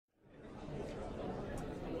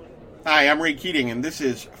Hi, I'm Ray Keating, and this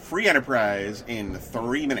is Free Enterprise in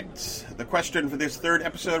 3 minutes. The question for this third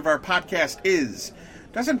episode of our podcast is,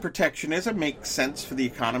 doesn't protectionism make sense for the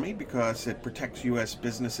economy because it protects U.S.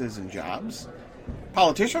 businesses and jobs?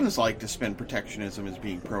 Politicians like to spin protectionism as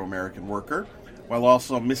being pro-American worker, while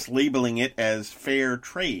also mislabeling it as fair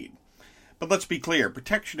trade. But let's be clear,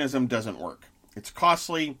 protectionism doesn't work. It's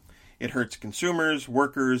costly, it hurts consumers,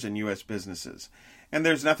 workers, and U.S. businesses, and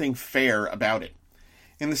there's nothing fair about it.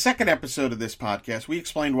 In the second episode of this podcast, we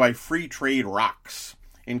explained why free trade rocks.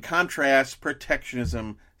 In contrast,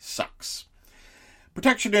 protectionism sucks.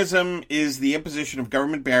 Protectionism is the imposition of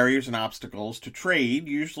government barriers and obstacles to trade,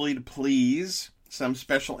 usually to please some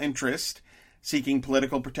special interest seeking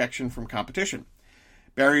political protection from competition.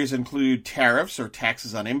 Barriers include tariffs or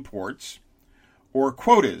taxes on imports, or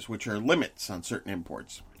quotas, which are limits on certain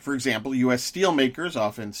imports. For example, U.S. steel makers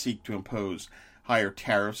often seek to impose higher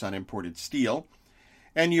tariffs on imported steel,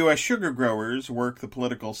 and U.S. sugar growers work the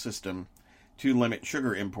political system to limit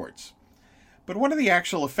sugar imports. But what are the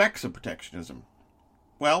actual effects of protectionism?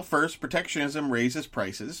 Well, first, protectionism raises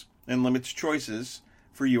prices and limits choices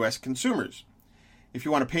for U.S. consumers. If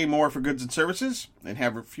you want to pay more for goods and services and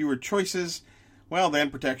have fewer choices, well,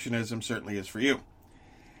 then protectionism certainly is for you.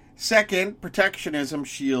 Second, protectionism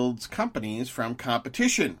shields companies from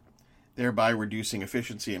competition, thereby reducing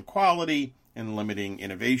efficiency and quality and limiting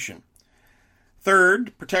innovation.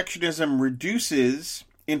 Third, protectionism reduces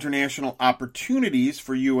international opportunities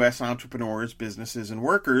for U.S. entrepreneurs, businesses, and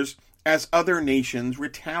workers as other nations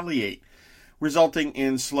retaliate, resulting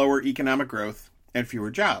in slower economic growth and fewer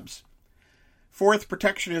jobs. Fourth,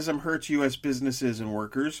 protectionism hurts U.S. businesses and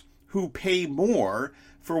workers who pay more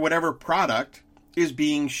for whatever product is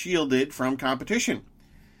being shielded from competition.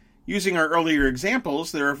 Using our earlier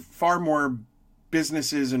examples, there are far more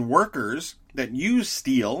businesses and workers that use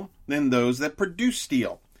steel than those that produce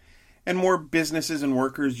steel, and more businesses and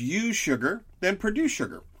workers use sugar than produce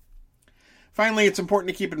sugar. Finally, it's important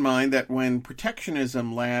to keep in mind that when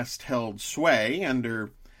protectionism last held sway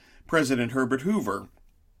under President Herbert Hoover,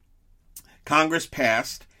 Congress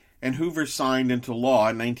passed and Hoover signed into law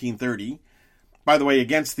in 1930, by the way,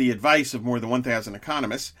 against the advice of more than 1,000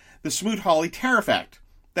 economists, the Smoot-Hawley Tariff Act.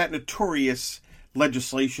 That notorious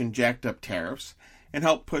legislation jacked up tariffs and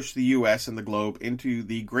helped push the U.S. and the globe into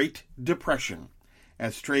the Great Depression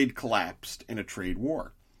as trade collapsed in a trade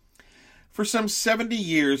war. For some 70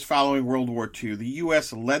 years following World War II, the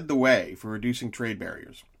U.S. led the way for reducing trade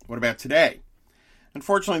barriers. What about today?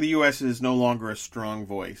 Unfortunately, the U.S. is no longer a strong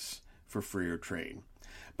voice for freer trade.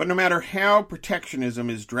 But no matter how protectionism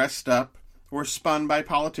is dressed up or spun by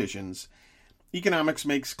politicians, economics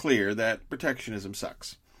makes clear that protectionism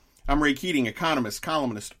sucks. I'm Ray Keating, economist,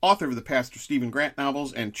 columnist, author of the Pastor Stephen Grant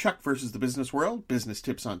novels and Chuck vs. the Business World, Business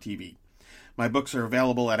Tips on TV. My books are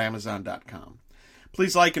available at Amazon.com.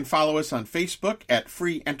 Please like and follow us on Facebook at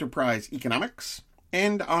Free Enterprise Economics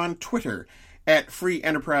and on Twitter at Free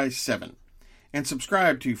Enterprise 7. And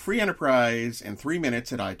subscribe to Free Enterprise in 3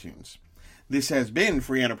 minutes at iTunes. This has been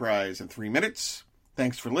Free Enterprise in 3 minutes.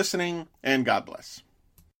 Thanks for listening, and God bless.